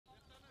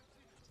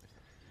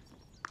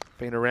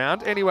been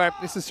around. Anyway,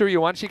 this is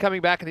Suryawanshi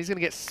coming back, and he's going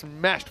to get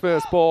smashed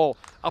first ball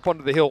up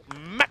onto the hill.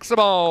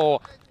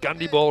 Maximo!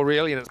 Gundy ball,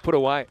 really, and it's put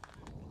away.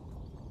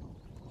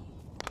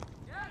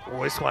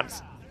 Oh, this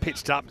one's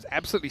pitched up. It's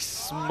absolutely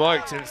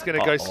smoked, and it's going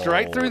to go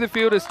straight through the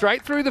fielder,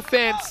 straight through the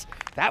fence.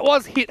 That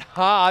was hit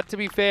hard, to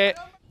be fair.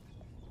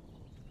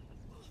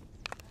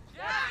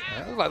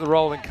 That was like the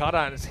rolling cutter,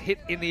 and it's hit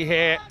in the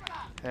air.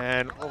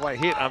 And by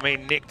hit, I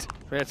mean nicked.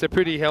 It's a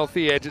pretty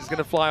healthy edge. It's going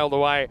to fly all the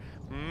way.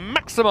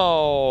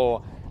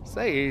 Maximo!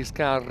 Seis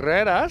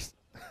carreras.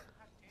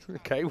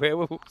 Okay,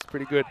 werewolf, it's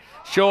pretty good.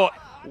 Short,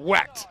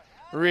 whacked.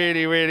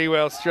 Really, really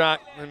well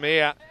struck.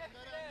 R.Miah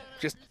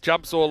just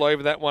jumps all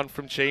over that one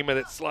from Chima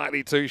that's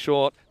slightly too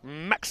short.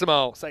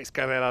 Maximo, seis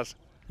carreras.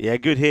 Yeah,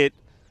 good hit.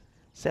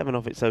 7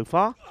 off it so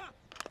far.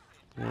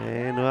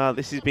 And, well,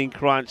 this has been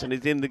crunched, and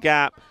it's in the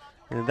gap.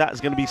 And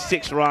that's going to be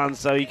 6 runs,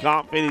 so he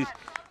can't finish.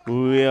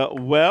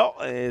 Well,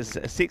 there's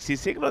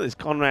 66. Look, there's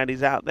Conrad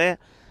is out there.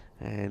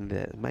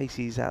 And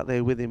Macy's out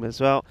there with him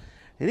as well.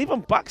 And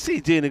even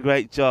Buxy's doing a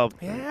great job.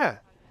 Yeah.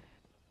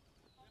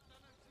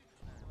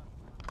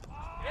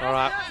 All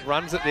right,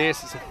 runs at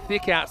this. It's a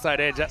thick outside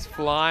edge. That's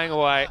flying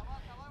away.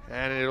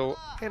 And it'll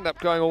end up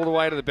going all the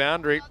way to the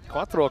boundary.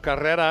 4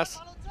 carreras.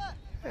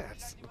 Yeah,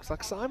 looks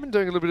like Simon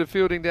doing a little bit of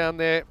fielding down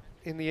there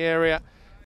in the area.